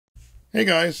Hey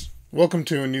guys, welcome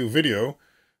to a new video.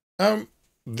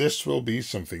 This will be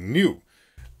something new.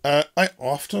 I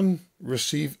often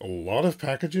receive a lot of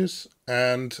packages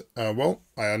and, well,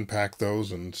 I unpack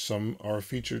those and some are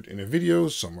featured in a video,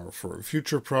 some are for a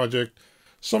future project,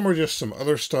 some are just some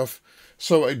other stuff,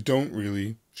 so I don't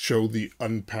really show the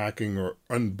unpacking or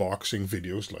unboxing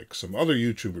videos like some other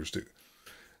YouTubers do.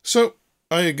 So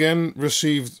I again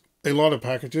received a lot of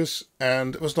packages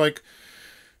and it was like,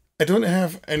 I don't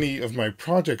have any of my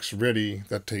projects ready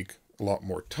that take a lot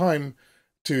more time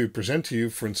to present to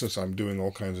you. For instance, I'm doing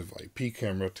all kinds of IP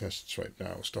camera tests right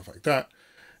now, stuff like that.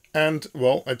 And,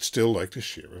 well, I'd still like to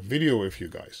share a video with you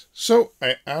guys. So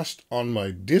I asked on my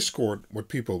Discord what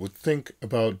people would think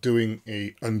about doing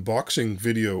a unboxing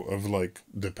video of, like,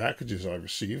 the packages I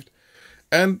received.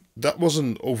 And that was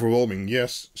an overwhelming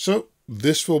yes. So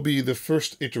this will be the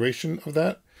first iteration of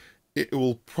that. It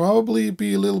will probably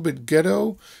be a little bit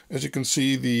ghetto. As you can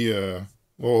see, the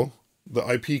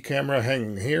IP camera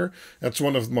hanging here. That's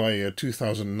one of my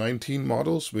 2019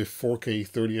 models with 4K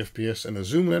 30 FPS and a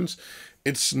zoom lens.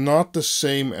 It's not the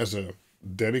same as a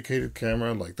dedicated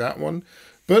camera like that one,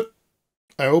 but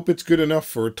I hope it's good enough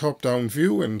for a top-down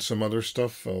view and some other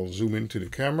stuff. I'll zoom into the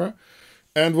camera.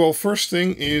 And, well, first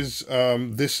thing is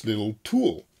this little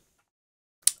tool.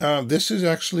 This is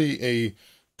actually a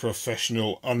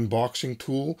professional unboxing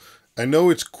tool. I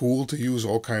know it's cool to use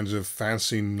all kinds of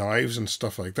fancy knives and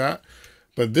stuff like that,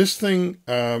 but this thing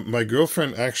my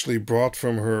girlfriend actually brought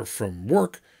from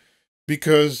work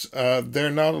because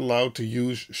they're not allowed to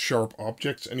use sharp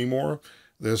objects anymore.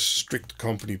 There's strict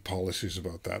company policies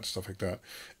about that, stuff like that,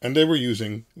 and they were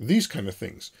using these kind of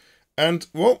things. And,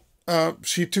 well,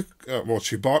 she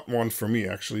bought one for me.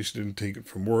 Actually, she didn't take it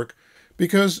from work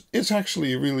because it's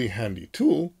actually a really handy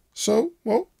tool. So,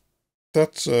 well,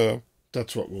 that's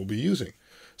what we'll be using.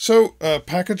 So,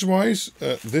 package-wise,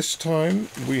 this time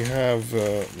we have,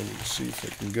 let me see if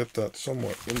I can get that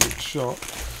somewhat in the shot.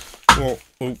 Well,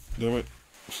 oh, damn it.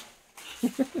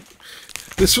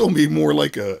 This will be more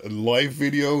like a live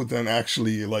video than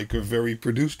actually like a very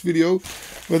produced video.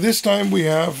 But this time we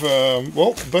have,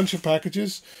 well, a bunch of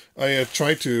packages. I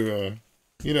tried to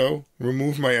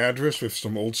remove my address with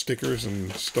some old stickers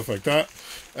and stuff like that.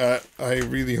 I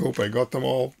really hope I got them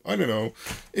all. I don't know.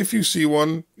 If you see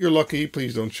one, you're lucky.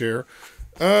 Please don't share.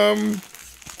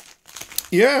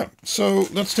 Yeah, so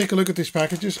let's take a look at these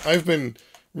packages. I've been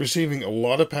receiving a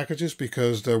lot of packages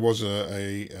because there was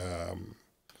a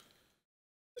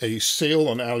sale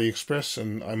on Aliexpress,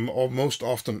 and I most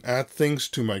often add things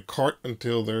to my cart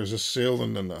until there's a sale,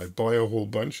 and then I buy a whole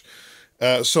bunch.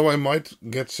 So I might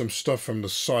get some stuff from the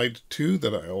side too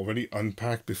that I already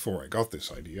unpacked before I got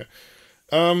this idea.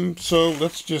 So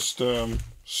let's just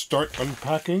start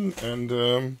unpacking and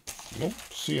well,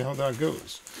 see how that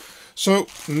goes. So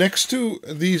next to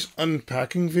these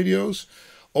unpacking videos,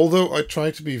 although I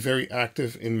try to be very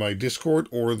active in my Discord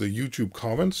or the YouTube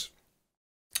comments,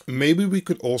 maybe we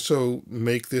could also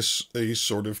make this a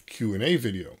sort of Q&A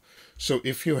video. So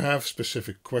if you have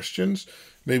specific questions,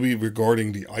 maybe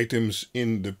regarding the items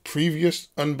in the previous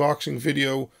unboxing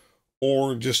video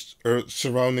or just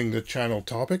surrounding the channel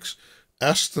topics,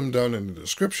 ask them down in the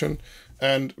description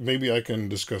and maybe I can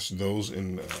discuss those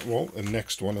in, well, the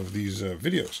next one of these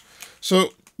videos.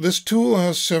 So this tool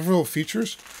has several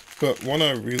features, but one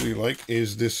I really like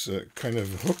is this kind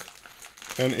of hook.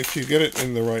 And if you get it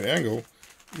in the right angle,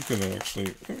 you can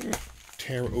actually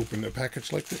tear open a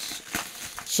package like this.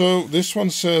 So this one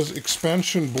says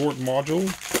expansion board module.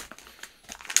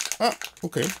 Ah,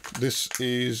 okay. This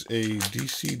is a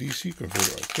DC-DC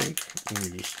converter, I think.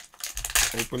 Let me just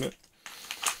open it.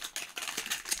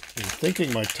 I'm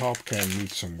thinking my top can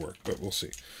need some work, but we'll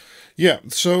see. Yeah,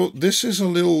 so this is a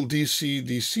little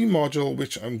DC-DC module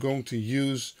which I'm going to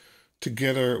use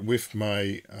together with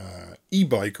my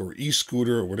e-bike or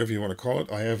e-scooter or whatever you want to call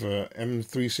it. I have a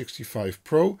M365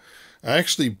 Pro. I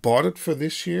actually bought it for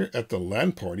this year at the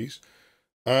LAN parties.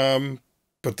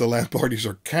 But the LAN parties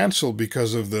are canceled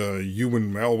because of the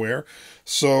human malware.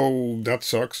 So that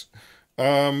sucks.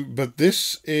 But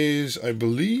this is, I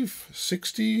believe,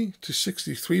 60 to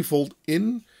 63 volt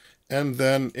in. And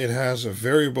then it has a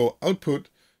variable output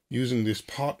using this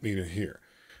pot meter here.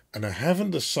 And I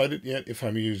haven't decided yet if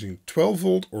I'm using 12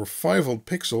 volt or 5 volt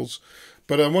pixels,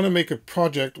 but I want to make a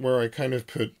project where I kind of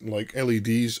put like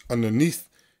LEDs underneath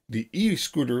the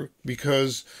e-scooter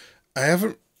because I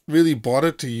haven't really bought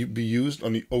it to be used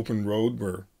on the open road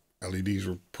where LEDs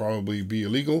will probably be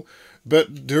illegal.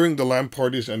 But during the LAN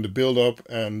parties and the build-up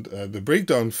and the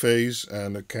breakdown phase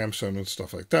and the campsite and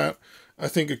stuff like that, I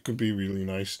think it could be really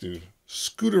nice to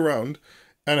scoot around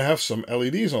and have some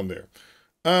LEDs on there.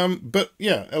 But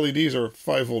yeah, LEDs are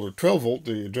 5 volt or 12 volt,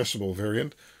 the addressable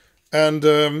variant.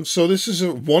 And so this is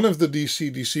one of the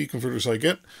DC-DC converters I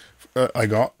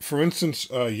got. For instance,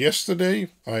 yesterday,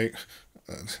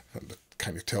 that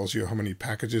kind of tells you how many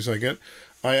packages I get.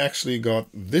 I actually got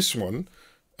this one,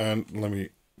 and let me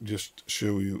just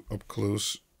show you up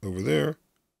close over there.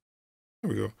 There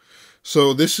we go.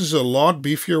 So this is a lot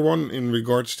beefier one in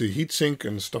regards to heatsink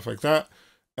and stuff like that.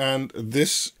 And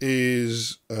this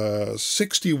is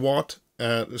 60 watt,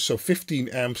 so 15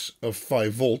 amps of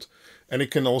 5 volt. And it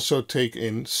can also take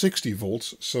in 60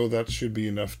 volts. So that should be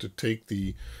enough to take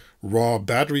the raw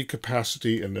battery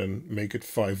capacity and then make it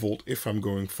 5 volt if I'm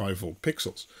going 5 volt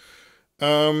pixels.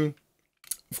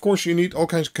 Of course, you need all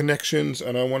kinds of connections,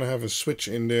 and I want to have a switch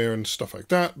in there and stuff like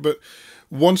that. But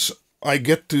once I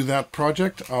get to that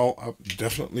project, I'll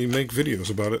definitely make videos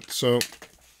about it. So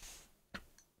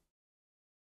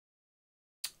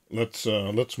let's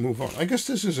move on. I guess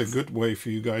this is a good way for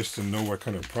you guys to know what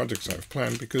kind of projects I've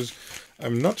planned, because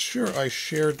I'm not sure I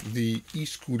shared the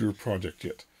e-scooter project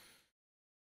yet.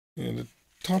 And the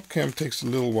top cam takes a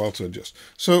little while to adjust.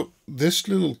 So this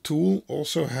little tool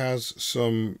also has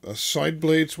some side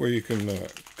blades where you can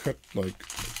cut like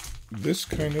this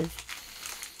kind of.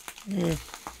 Yeah.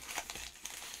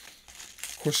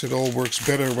 Of course, it all works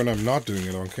better when I'm not doing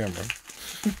it on camera.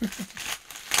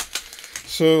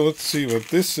 So let's see what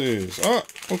this is. Ah,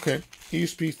 okay.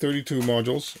 ESP32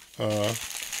 modules.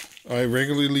 I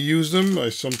regularly use them. I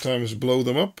sometimes blow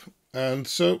them up. And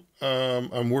so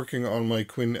I'm working on my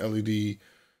QuinLED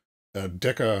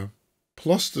Deca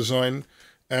Plus design,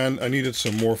 and I needed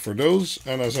some more for those.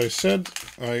 And as I said,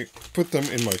 I put them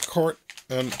in my cart,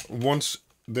 and once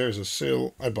there's a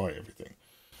sale, I buy everything.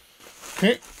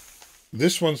 Okay,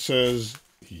 this one says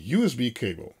USB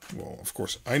cable. Well, of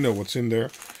course, I know what's in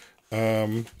there.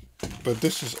 But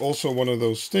this is also one of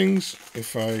those things,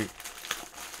 if I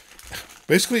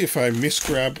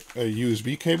misgrab a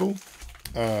USB cable,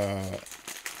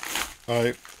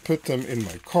 I put them in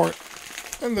my cart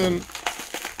and then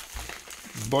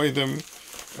buy them,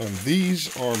 and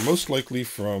these are most likely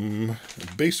from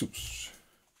Baseus.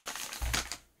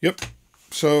 Yep.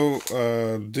 So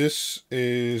this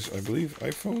is, I believe,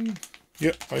 iPhone.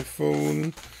 Yep,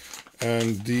 iPhone.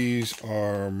 And these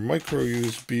are micro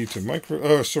USB to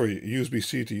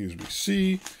USB-C to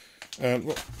USB-C, and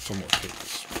well, some more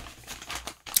cables.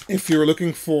 If you're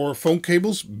looking for phone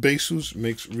cables, Baseus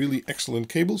makes really excellent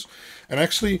cables. And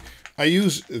actually, I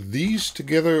use these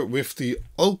together with the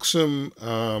Ulxum,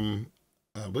 I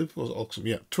believe it was Ulxum,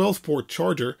 yeah, 12-port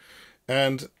charger.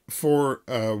 And for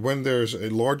when there's a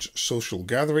large social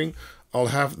gathering, I'll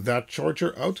have that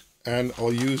charger out. And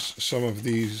I'll use some of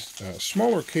these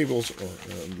smaller cables, or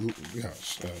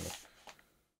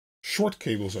short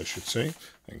cables, I should say.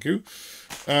 Thank you.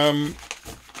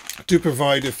 To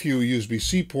provide a few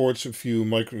USB-C ports, a few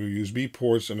micro USB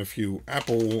ports, and a few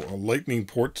Apple Lightning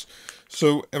ports,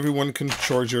 so everyone can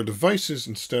charge their devices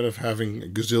instead of having a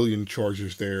gazillion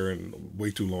chargers there and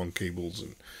way too long cables.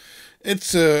 And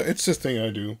it's a thing I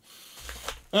do.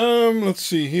 Let's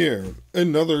see here.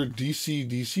 Another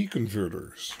DC-DC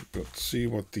converters. Let's see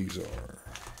what these are.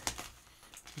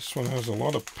 This one has a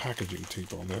lot of packaging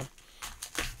tape on there.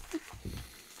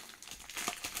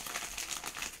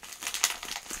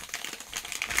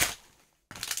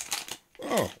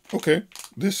 Oh, okay.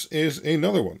 This is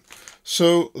another one.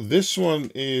 So this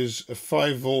one is a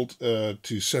 5 volt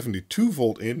to 72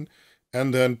 volt in,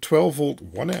 and then 12 volt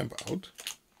 1 amp out.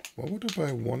 What would I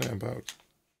buy 1 amp out?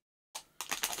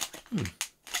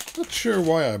 Not sure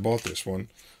why I bought this one.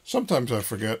 Sometimes I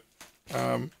forget.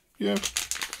 Yeah.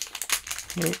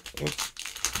 Well, let's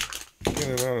get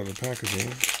it out of the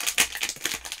packaging.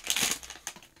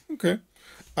 Okay.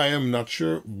 I am not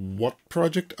sure what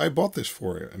project I bought this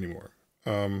for anymore.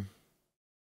 Yeah.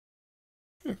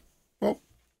 Well,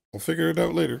 I'll figure it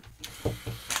out later.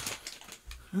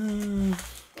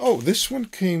 Oh, this one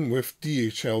came with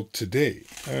DHL today,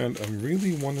 and I'm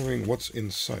really wondering what's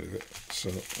inside of it. So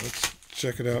let's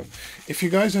check it out. If you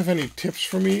guys have any tips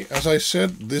for me, as I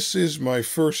said, this is my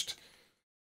first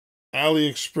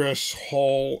Aliexpress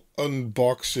haul,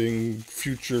 unboxing,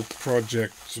 future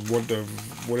projects,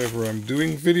 whatever I'm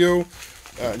doing video.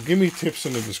 Give me tips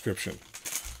in the description.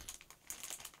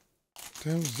 What the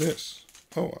hell is this?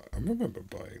 Oh, I remember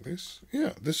buying this.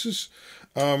 Yeah, this is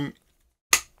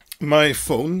my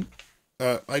phone.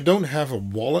 I don't have a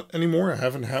wallet anymore. I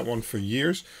haven't had one for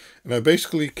years. And I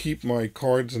basically keep my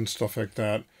cards and stuff like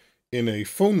that in a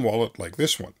phone wallet like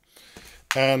this one.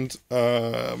 And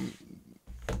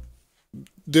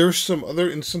There's some other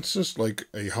instances, like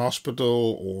a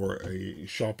hospital or a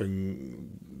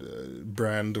shopping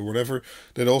brand or whatever,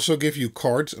 that also give you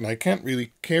cards, and I can't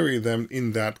really carry them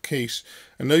in that case.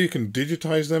 I know you can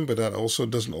digitize them, but that also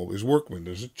doesn't always work when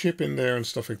there's a chip in there and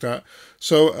stuff like that.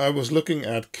 So I was looking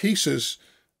at cases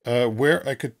where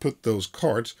I could put those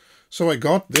cards. So I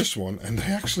got this one, and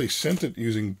they actually sent it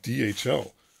using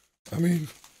DHL. I mean,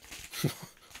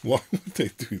 why would they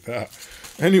do that?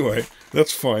 Anyway,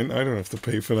 that's fine. I don't have to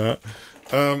pay for that.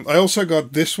 I also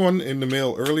got this one in the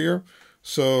mail earlier.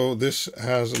 So this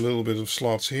has a little bit of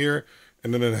slots here,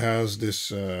 and then it has this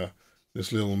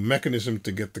this little mechanism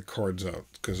to get the cards out,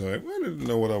 because I didn't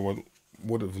know what I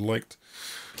would have liked.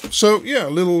 So yeah,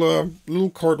 little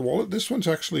card wallet. This one's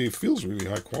actually feels really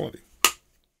high quality.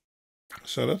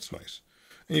 So that's nice.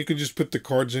 And you can just put the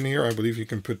cards in here. I believe you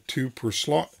can put 2 per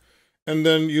slot. And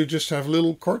then you just have a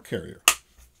little card carrier.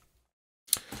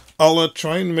 I'll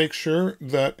try and make sure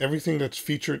that everything that's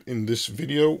featured in this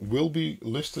video will be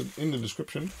listed in the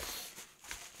description.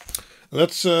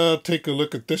 Let's take a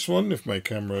look at this one. If my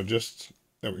camera adjusts,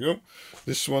 there we go.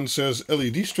 This one says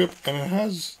LED strip, and it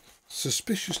has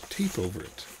suspicious tape over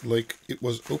it, like it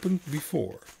was opened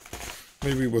before.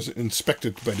 Maybe it was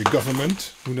inspected by the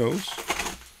government, who knows.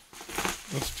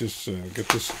 Let's just get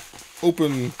this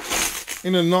open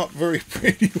in a not very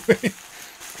pretty way.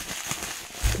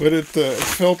 But it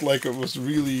felt like it was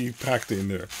really packed in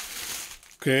there.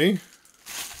 Okay.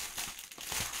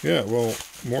 Yeah, well,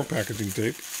 more packaging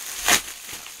tape.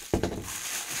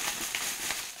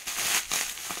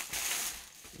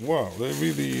 Wow, they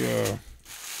really...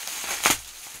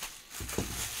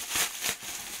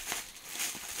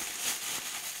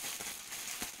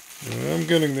 I'm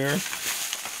getting there.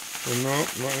 But no,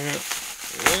 not yet.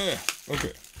 Yeah,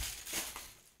 okay.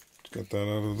 Get that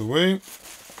out of the way.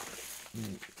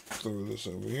 Throw this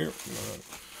over here.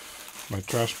 My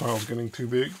trash pile is getting too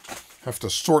big. Have to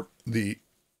sort the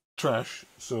trash,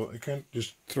 so I can't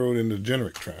just throw it in the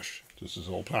generic trash. This is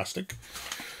all plastic.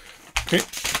 Okay,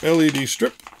 LED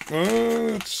strip.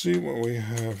 Let's see what we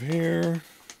have here.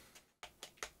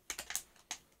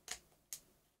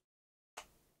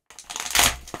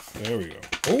 There we go.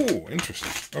 Oh,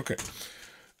 interesting. Okay.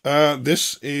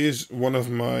 This is one of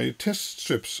my test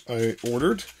strips I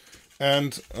ordered,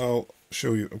 and I'll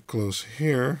show you up close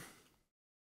here.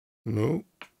 No.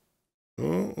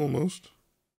 Oh, almost.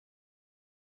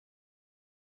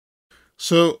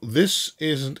 So this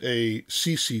isn't a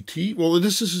CCT. Well,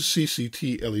 this is a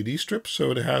CCT LED strip,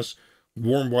 so it has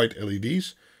warm white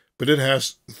LEDs, but it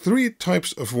has 3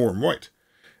 types of warm white.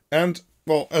 And,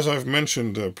 well, as I've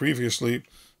mentioned previously,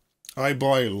 I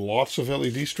buy lots of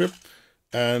LED strip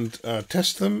and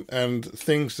test them, and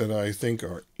things that I think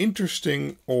are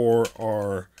interesting or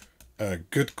are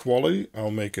good quality,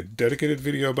 I'll make a dedicated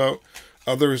video about.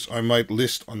 Others I might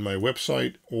list on my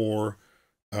website, or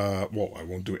well, I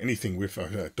won't do anything with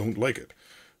if I don't like it.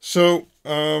 So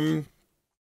the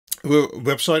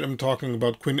website I'm talking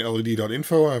about,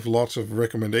 QuinLED.info, I have lots of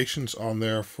recommendations on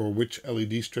there for which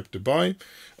LED strip to buy.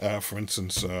 For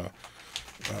instance,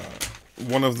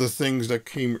 one of the things that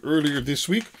came earlier this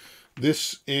week,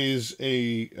 this is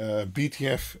a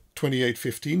BTF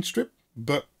 2815 strip,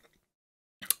 but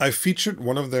I featured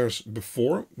one of theirs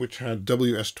before, which had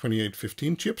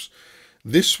WS2815 chips.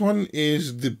 This one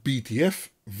is the BTF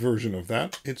version of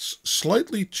that. It's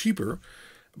slightly cheaper,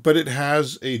 but it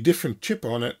has a different chip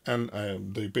on it, and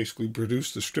they basically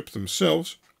produce the strip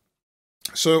themselves.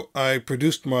 So I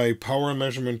produced my power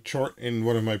measurement chart in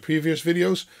one of my previous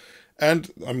videos,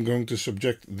 and I'm going to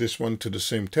subject this one to the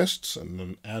same tests and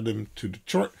then add them to the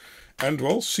chart, and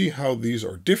we'll see how these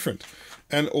are different.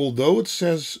 And although it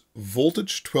says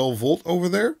voltage 12 volt over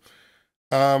there,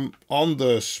 on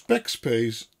the specs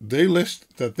page, they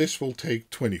list that this will take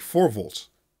 24 volts.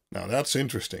 Now that's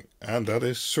interesting, and that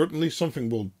is certainly something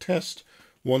we'll test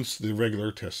once the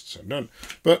regular tests are done.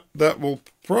 But that will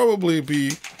probably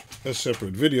be a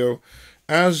separate video,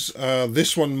 as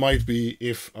this one might be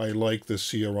if I like the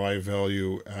CRI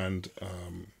value and,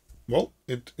 well,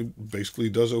 it basically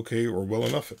does okay, or well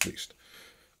enough at least.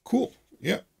 Cool,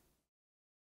 yeah.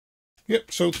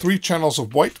 Yep, so 3 channels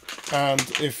of white, and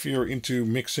if you're into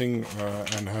mixing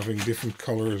and having different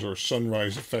colors or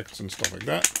sunrise effects and stuff like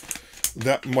that,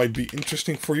 that might be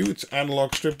interesting for you. It's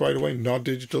analog strip, by the way, not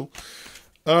digital.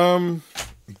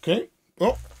 Okay,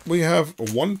 well, we have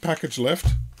 1 package left,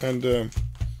 and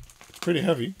it's pretty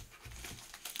heavy.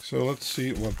 So let's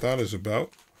see what that is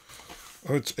about.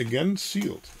 Oh, it's again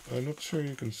sealed. I'm not sure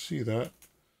you can see that,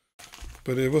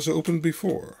 but it was opened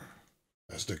before.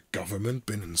 Has the government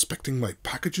been inspecting my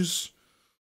packages?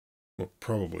 Well,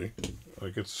 probably. I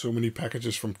get so many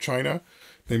packages from China.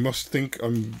 They must think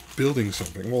I'm building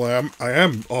something. Well, I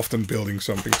am often building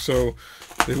something, so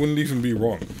they wouldn't even be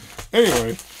wrong.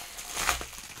 Anyway.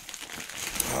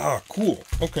 Ah, cool.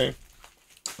 Okay.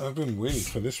 I've been waiting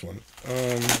for this one.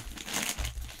 Let's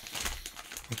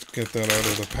get that out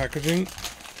of the packaging.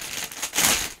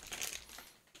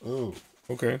 Oh,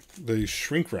 okay. They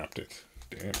shrink wrapped it.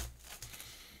 Damn.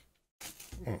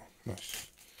 Oh, nice.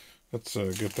 Let's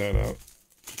get that out.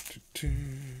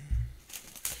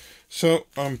 So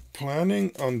I'm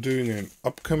planning on doing an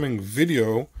upcoming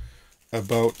video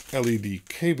about LED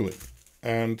cabling.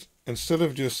 And instead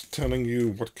of just telling you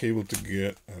what cable to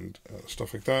get and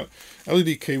stuff like that,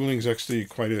 LED cabling is actually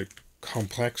quite a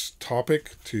complex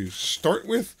topic to start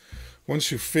with.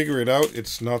 Once you figure it out,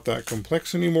 it's not that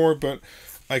complex anymore, but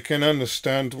I can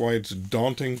understand why it's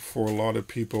daunting for a lot of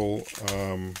people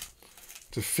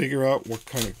to figure out what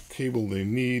kind of cable they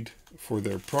need for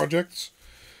their projects.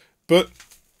 But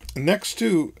next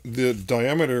to the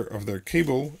diameter of their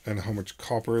cable and how much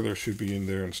copper there should be in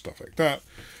there and stuff like that,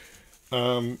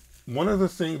 one other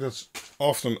thing that's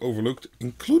often overlooked,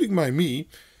 including by me,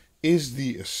 is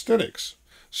the aesthetics.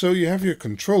 So you have your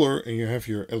controller and you have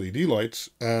your LED lights,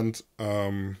 and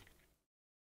well,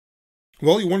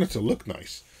 you want it to look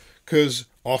nice because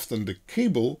often the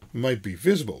cable might be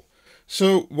visible.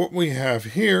 So what we have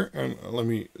here, and let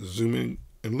me zoom in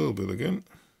a little bit again,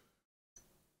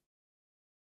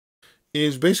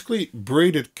 is basically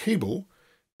braided cable,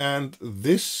 and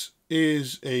this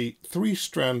is a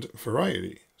 3-strand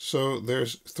variety. So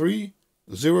there's 3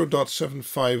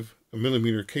 0.75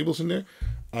 millimeter cables in there.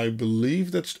 I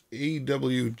believe that's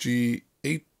AWG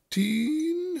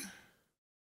 18.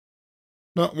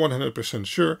 Not 100%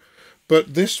 sure,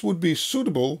 but this would be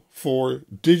suitable for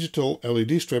digital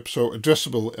LED strips, so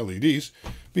addressable LEDs,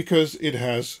 because it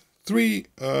has 3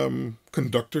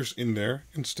 conductors in there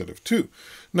instead of 2.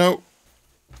 Now,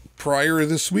 prior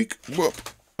this week, well,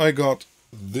 I got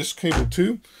this cable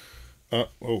too. Oh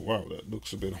wow, that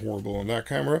looks a bit horrible on that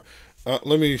camera.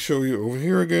 Let me show you over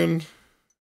here again.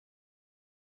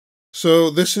 So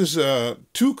this is a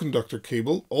 2-conductor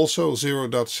cable, also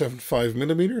 0.75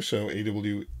 millimeter, so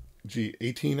AWG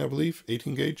 18, I believe,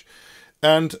 18 gauge.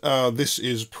 And this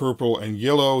is purple and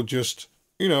yellow. Just,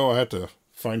 you know, I had to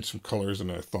find some colors and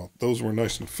I thought those were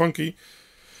nice and funky.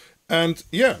 And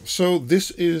yeah, so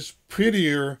this is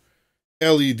prettier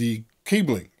LED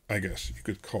cabling, I guess you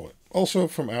could call it. Also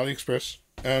from Aliexpress.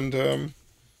 And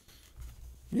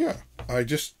yeah, I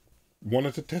just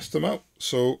wanted to test them out,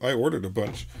 so I ordered a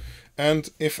bunch. And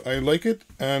if I like it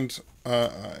and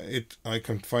I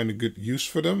can find a good use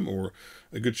for them or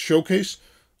a good showcase,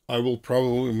 I will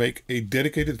probably make a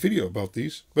dedicated video about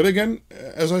these. But again,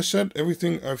 as I said,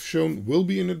 everything I've shown will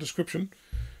be in the description.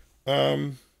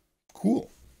 Cool.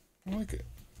 I like it.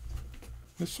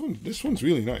 This one's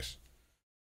really nice.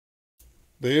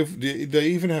 They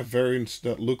even have variants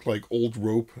that look like old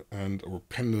rope or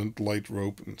pendant light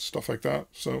rope and stuff like that.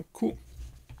 So cool.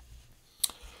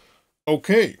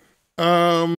 Okay.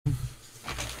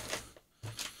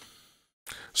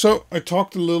 So I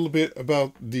talked a little bit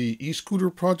about the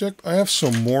e-scooter project. I have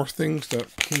some more things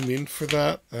that came in for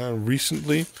that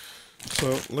recently.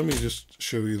 So let me just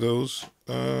show you those.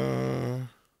 No,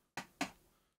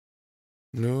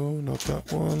 not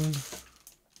that one.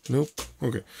 Nope.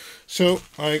 Okay. So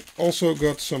I also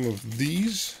got some of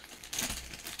these.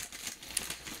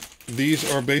 These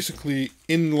are basically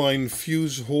inline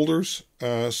fuse holders.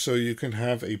 So you can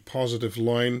have a positive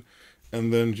line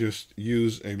and then just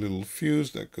use a little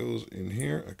fuse that goes in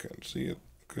here. I can't see it.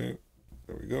 Okay.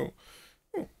 There we go.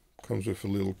 Oh, comes with a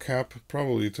little cap,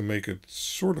 probably to make it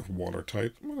sort of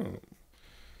watertight. I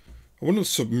wouldn't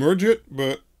submerge it,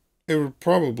 but it would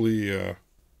probably, yeah.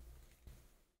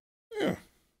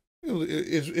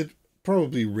 It's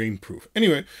probably rainproof.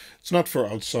 Anyway, it's not for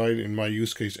outside in my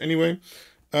use case anyway.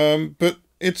 But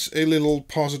it's a little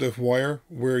positive wire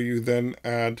where you then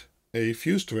add a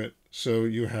fuse to it. So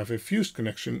you have a fused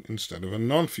connection instead of a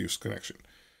non-fused connection.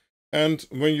 And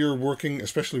when you're working,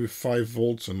 especially with 5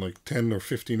 volts and like 10 or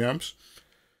 15 amps,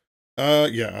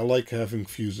 yeah, I like having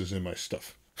fuses in my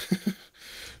stuff.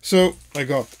 So I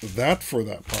got that for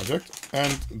that project.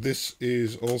 And this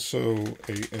is also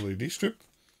a LED strip.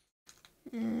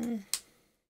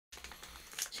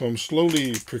 So I'm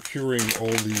slowly procuring all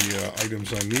the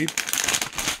items I need.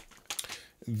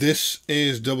 This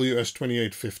is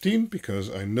WS2815 because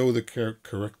I know the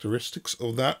characteristics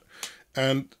of that.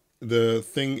 And the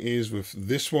thing is with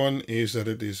this one is that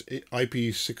it is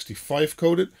IP65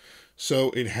 coated.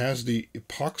 So it has the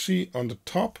epoxy on the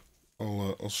top.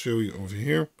 I'll show you over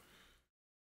here.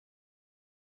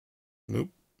 Nope.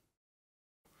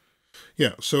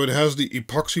 Yeah, so it has the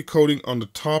epoxy coating on the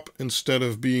top instead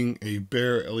of being a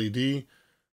bare LED.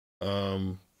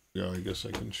 Yeah, I guess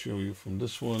I can show you from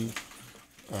this one.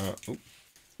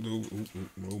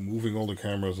 Moving all the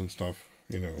cameras and stuff,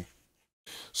 you know.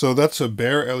 So that's a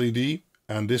bare LED,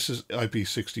 and this is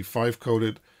IP65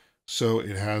 coated, so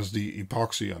it has the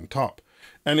epoxy on top.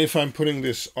 And if I'm putting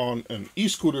this on an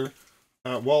e-scooter,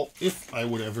 well, if I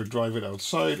would ever drive it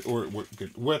outside or it would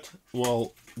get wet,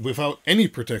 well, without any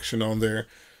protection on there,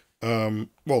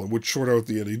 well, it would short out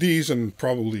the LEDs and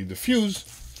probably the fuse,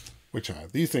 which I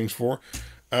have these things for,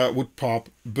 would pop.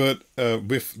 But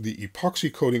with the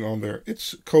epoxy coating on there,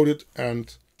 it's coated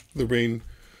and the rain,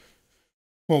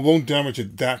 well, won't damage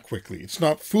it that quickly. It's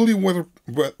not fully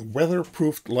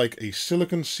weatherproofed like a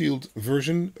silicone-sealed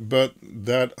version, but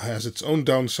that has its own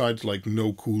downsides like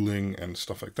no cooling and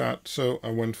stuff like that. So I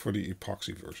went for the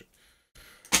epoxy version.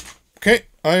 Okay,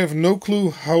 I have no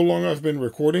clue how long I've been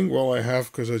recording. Well, I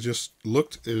have because I just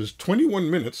looked. It is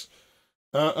 21 minutes.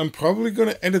 I'm probably going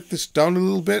to edit this down a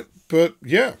little bit, but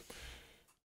yeah.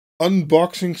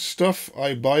 Unboxing stuff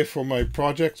I buy for my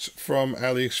projects from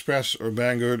Aliexpress or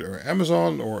Banggood or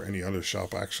Amazon or any other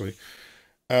shop, actually.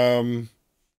 Let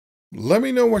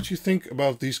me know what you think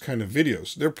about these kind of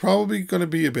videos. They're probably going to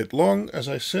be a bit long, as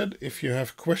I said. If you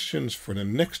have questions for the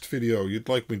next video you'd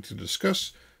like me to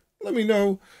discuss, let me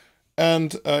know.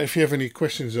 And if you have any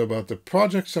questions about the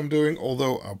projects I'm doing,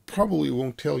 although I probably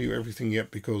won't tell you everything yet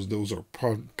because those are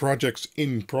projects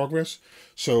in progress.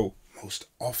 So most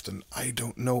often I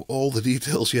don't know all the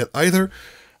details yet either.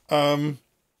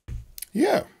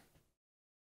 Yeah.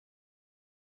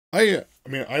 I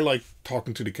mean, I like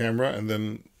talking to the camera and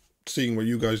then seeing what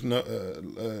you guys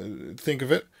think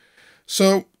of it.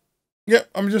 So, yeah,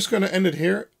 I'm just going to end it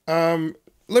here.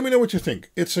 Let me know what you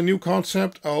think. It's a new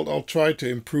concept. I'll try to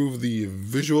improve the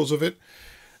visuals of it.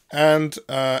 And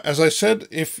as I said,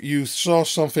 if you saw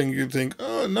something you think,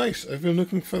 oh, nice, I've been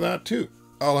looking for that too,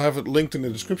 I'll have it linked in the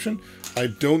description. I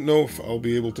don't know if I'll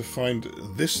be able to find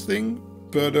this thing,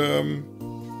 but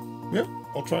yeah,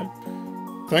 I'll try.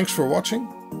 Thanks for watching,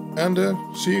 and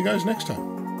see you guys next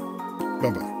time.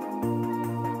 Bye-bye.